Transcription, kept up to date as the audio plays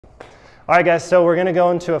All right, guys, so we're going to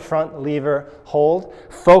go into a front lever hold,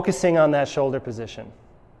 focusing on that shoulder position.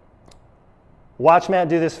 Watch Matt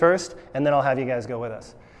do this first, and then I'll have you guys go with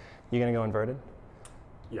us. You going to go inverted?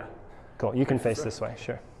 Yeah. Cool. You can face this way,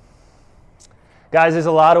 sure. Guys, there's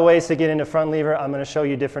a lot of ways to get into front lever. I'm going to show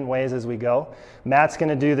you different ways as we go. Matt's going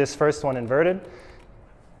to do this first one inverted.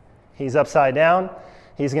 He's upside down.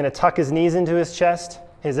 He's going to tuck his knees into his chest.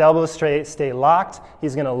 His elbows stay locked.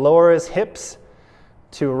 He's going to lower his hips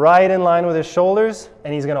to right in line with his shoulders,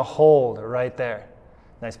 and he's going to hold right there.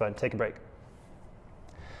 Nice, bud. Take a break.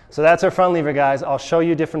 So that's our front lever, guys. I'll show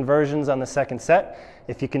you different versions on the second set.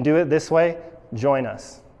 If you can do it this way, join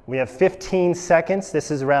us. We have 15 seconds.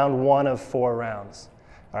 This is round 1 of 4 rounds.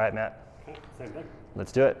 All right, Matt. Okay, same thing.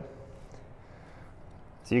 Let's do it.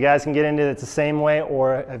 So you guys can get into it the same way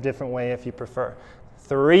or a different way if you prefer.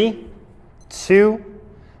 3, 2,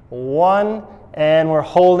 1, and we're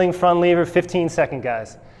holding front lever 15 seconds,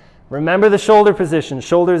 guys. Remember the shoulder position.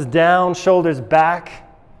 Shoulders down, shoulders back,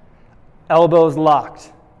 elbows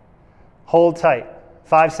locked. Hold tight.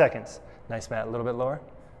 5 seconds. Nice, Matt. A little bit lower.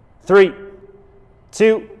 3,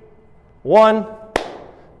 2, 1.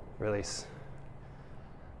 Release.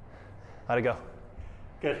 How'd it go?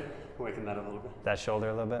 Good. Waking that up a little bit. That shoulder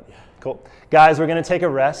a little bit? Yeah. Cool. Guys, we're going to take a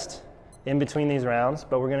rest in between these rounds,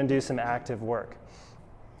 but we're going to do some active work.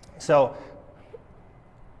 So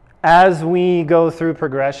as we go through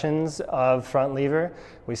progressions of front lever,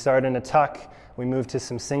 we start in a tuck, we move to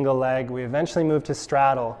some single leg, we eventually move to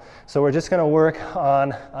straddle. So we're just going to work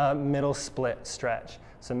on a middle split stretch.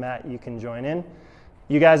 So Matt, you can join in.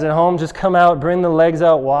 You guys at home, just come out, bring the legs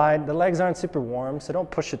out wide. The legs aren't super warm, so don't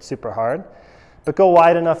push it super hard. But go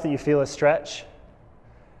wide enough that you feel a stretch.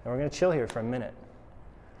 And we're going to chill here for a minute.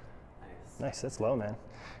 Nice, that's low, man.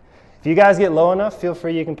 If you guys get low enough, feel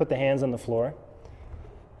free, you can put the hands on the floor.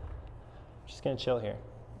 Just going to chill here.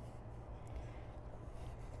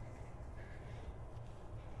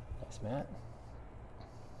 Nice, Matt.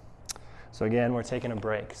 So again, we're taking a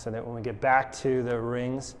break so that when we get back to the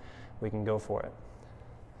rings, we can go for it.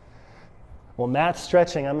 While Matt's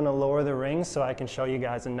stretching, I'm going to lower the rings so I can show you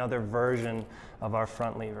guys another version of our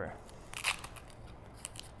front lever.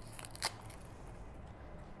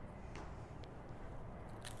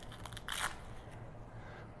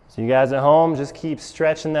 So you guys at home, just keep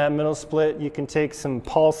stretching that middle split. You can take some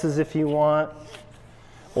pulses if you want,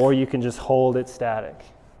 or you can just hold it static.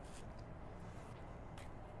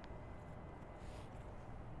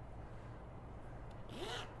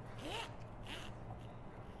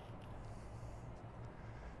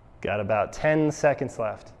 Got about 10 seconds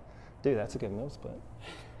left. Dude, that's a good middle split.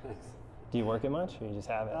 Thanks. Do you work it much, or you just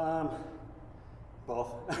have it?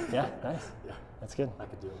 Both. Yeah, nice. Yeah. That's good. I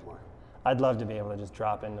could do it more. I'd love to be able to just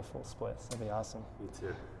drop into full splits. That'd be awesome. Me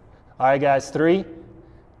too. All right, guys, 3,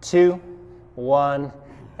 2, 1,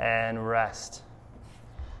 and rest.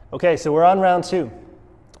 Okay, so we're on round 2.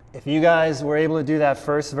 If you guys were able to do that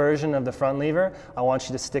first version of the front lever, I want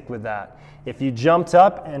you to stick with that. If you jumped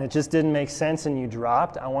up and it just didn't make sense and you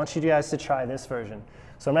dropped, I want you guys to try this version.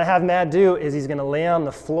 So what I'm going to have Matt do is he's going to lay on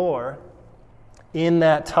the floor in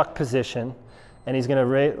that tuck position, and he's going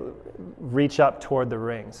to reach up toward the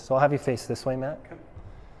rings. So I'll have you face this way, Matt. Okay.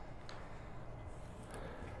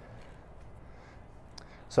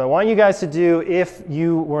 So I want you guys to do, if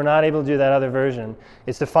you were not able to do that other version,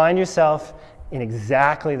 is to find yourself in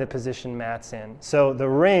exactly the position Matt's in. So the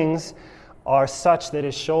rings are such that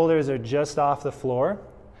his shoulders are just off the floor.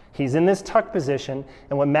 He's in this tuck position,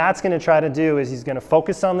 and what Matt's going to try to do is he's going to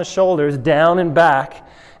focus on the shoulders down and back,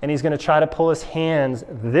 and he's going to try to pull his hands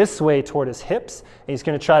this way toward his hips, and he's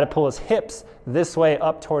going to try to pull his hips this way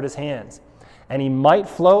up toward his hands. And he might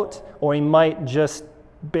float, or he might just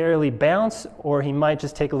barely bounce, or he might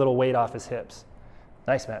just take a little weight off his hips.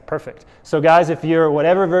 Nice, Matt. Perfect. So guys, if you're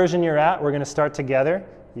whatever version you're at, we're going to start together.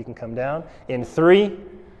 You can come down in 3,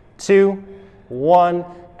 2, 1,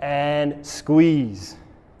 and squeeze.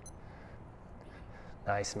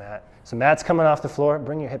 Nice, Matt. So Matt's coming off the floor.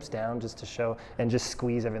 Bring your hips down just to show, and just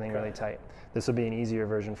squeeze everything really tight. This will be an easier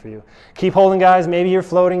version for you. Keep holding, guys. Maybe you're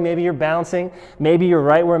floating. Maybe you're bouncing. Maybe you're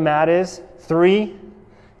right where Matt is. 3,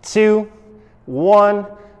 2, 1,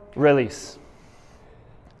 release.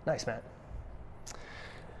 Nice, Matt.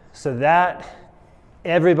 So that,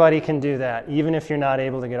 everybody can do that, even if you're not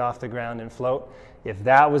able to get off the ground and float. If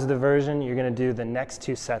that was the version, you're going to do the next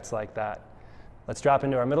 2 sets like that. Let's drop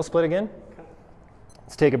into our middle split again. Okay.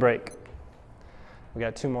 Let's take a break. We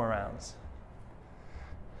got 2 more rounds.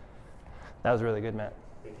 That was really good, Matt.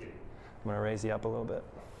 Thank you. I'm going to raise you up a little bit.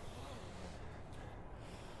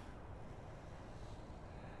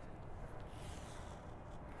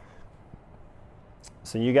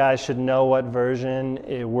 So you guys should know what version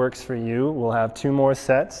it works for you. We'll have 2 more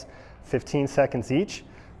sets, 15 seconds each.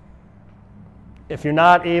 If you're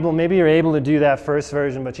not able, maybe you're able to do that first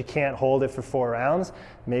version, but you can't hold it for 4 rounds,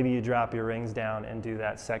 maybe you drop your rings down and do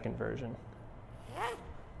that second version.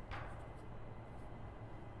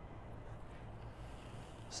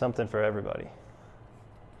 Something for everybody.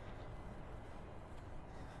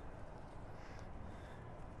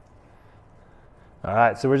 All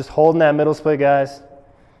right, so we're just holding that middle split, guys.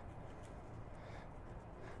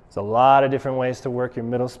 There's a lot of different ways to work your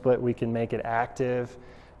middle split. We can make it active.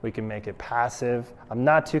 We can make it passive. I'm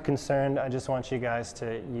not too concerned. I just want you guys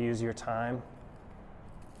to use your time.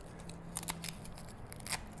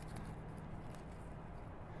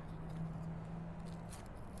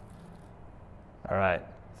 All right,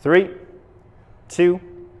 3, 2,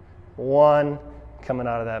 1, coming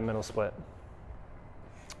out of that middle split.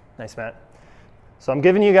 Nice, Matt. So I'm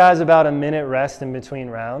giving you guys about a minute rest in between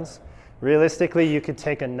rounds. Realistically, you could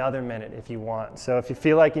take another minute if you want. So if you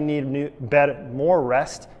feel like you need more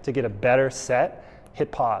rest to get a better set,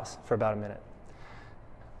 hit pause for about a minute.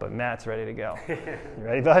 But Matt's ready to go. You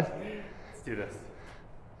ready, bud? Let's do this.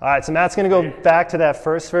 All right, so Matt's going to go back to that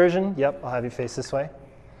first version. Yep, I'll have you face this way.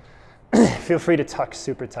 Feel free to tuck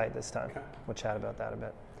super tight this time. We'll chat about that a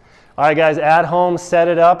bit. All right, guys, at home, set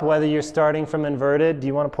it up, whether you're starting from inverted. Do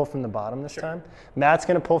you want to pull from the bottom this time? Matt's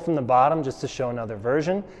going to pull from the bottom just to show another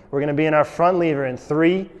version. We're going to be in our front lever in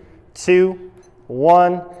 3, 2,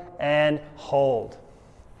 1, and hold.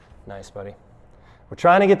 Nice, buddy. We're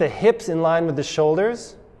trying to get the hips in line with the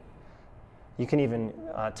shoulders. You can even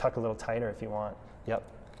tuck a little tighter if you want. Yep.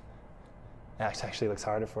 That actually looks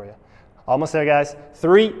harder for you. Almost there, guys.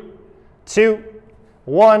 3, 2,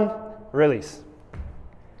 1, release.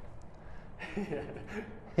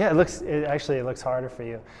 Yeah, it looks harder for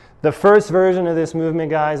you. The first version of this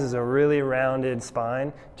movement, guys, is a really rounded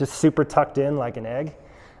spine, just super tucked in like an egg.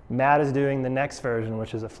 Matt is doing the next version,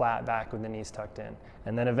 which is a flat back with the knees tucked in.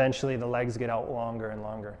 And then eventually the legs get out longer and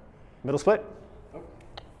longer. Middle split. Oh. All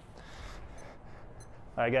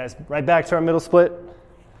right, guys, right back to our middle split.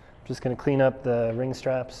 Just going to clean up the ring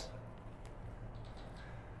straps.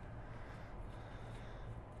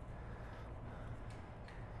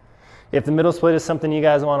 If the middle split is something you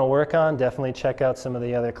guys want to work on, definitely check out some of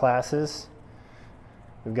the other classes.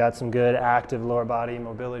 We've got some good active lower body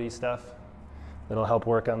mobility stuff that'll help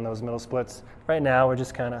work on those middle splits. Right now, we're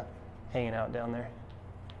just kind of hanging out down there.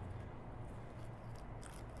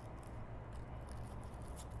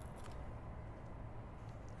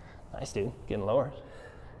 Nice, dude. Getting lower.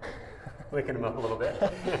 Waking him up a little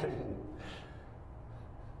bit.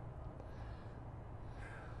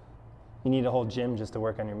 You need a whole gym just to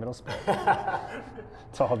work on your middle split.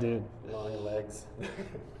 Tall dude. Long legs.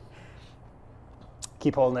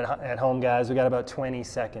 Keep holding it at home, guys. We got about 20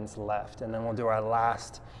 seconds left, and then we'll do our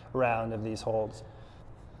last round of these holds.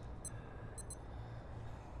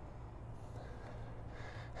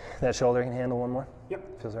 That shoulder can handle one more?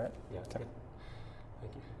 Yep. Feels right? Yeah, okay. Good.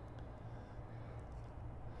 Thank you.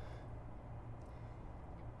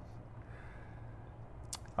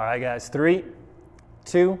 All right, guys. 3,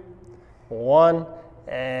 2, 1,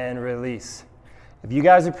 and release. If you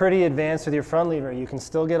guys are pretty advanced with your front lever, you can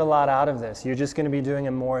still get a lot out of this. You're just going to be doing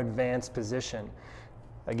a more advanced position.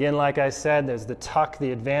 Again, like I said, there's the tuck,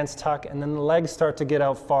 the advanced tuck, and then the legs start to get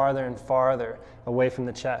out farther and farther away from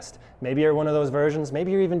the chest. Maybe you're one of those versions,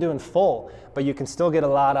 maybe you're even doing full, but you can still get a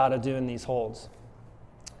lot out of doing these holds.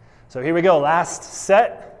 So here we go, last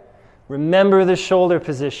set. Remember the shoulder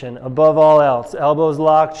position above all else. Elbows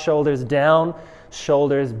locked, shoulders down,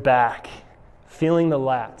 shoulders back. Feeling the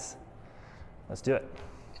lats. Let's do it.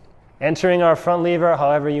 Entering our front lever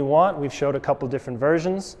however you want. We've showed a couple different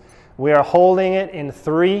versions. We are holding it in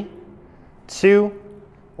 3, 2,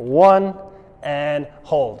 1, and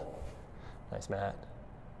hold. Nice, Matt.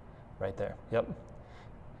 Right there. Yep.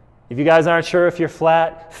 If you guys aren't sure if you're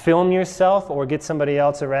flat, film yourself or get somebody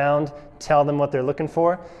else around. Tell them what they're looking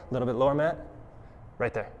for. A little bit lower, Matt.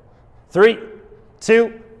 Right there. 3,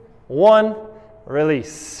 2, 1,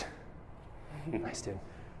 release. Nice, dude.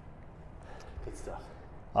 Good stuff.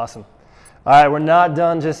 Awesome. All right, we're not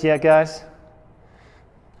done just yet, guys.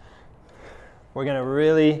 We're going to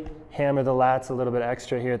really hammer the lats a little bit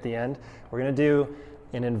extra here at the end. We're going to do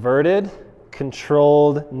an inverted,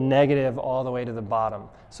 controlled, negative all the way to the bottom.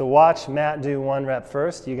 So watch Matt do 1 rep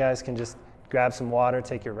first. You guys can just grab some water,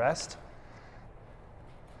 take your rest.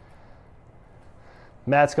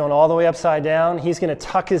 Matt's going all the way upside down. He's going to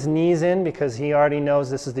tuck his knees in because he already knows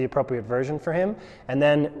this is the appropriate version for him. And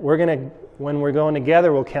then we're going to, when we're going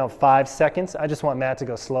together, we'll count 5 seconds. I just want Matt to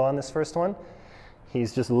go slow on this first one.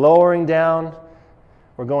 He's just lowering down,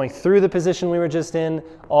 We're going through the position we were just in,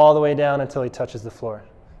 all the way down until he touches the floor.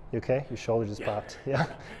 You okay? Your shoulder just popped. Yeah?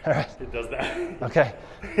 All right. It does that. Okay.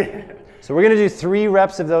 So we're going to do 3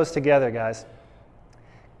 reps of those together, guys.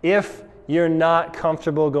 If you're not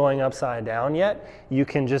comfortable going upside down yet, you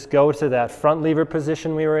can just go to that front lever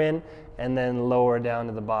position we were in and then lower down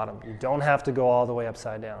to the bottom. You don't have to go all the way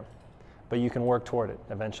upside down, but you can work toward it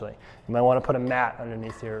eventually. You might want to put a mat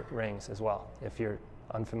underneath your rings as well if you're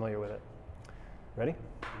unfamiliar with it. Ready?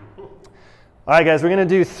 All right, guys, we're going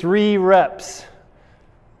to do 3 reps.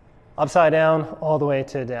 Upside down, all the way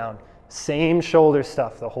to down. Same shoulder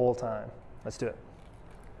stuff the whole time. Let's do it.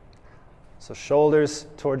 So shoulders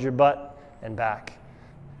towards your butt and back.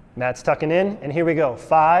 Mat's tucking in, and here we go.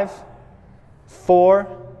 5,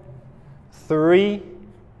 4, 3,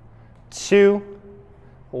 2,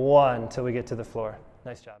 1, till we get to the floor.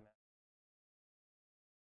 Nice job.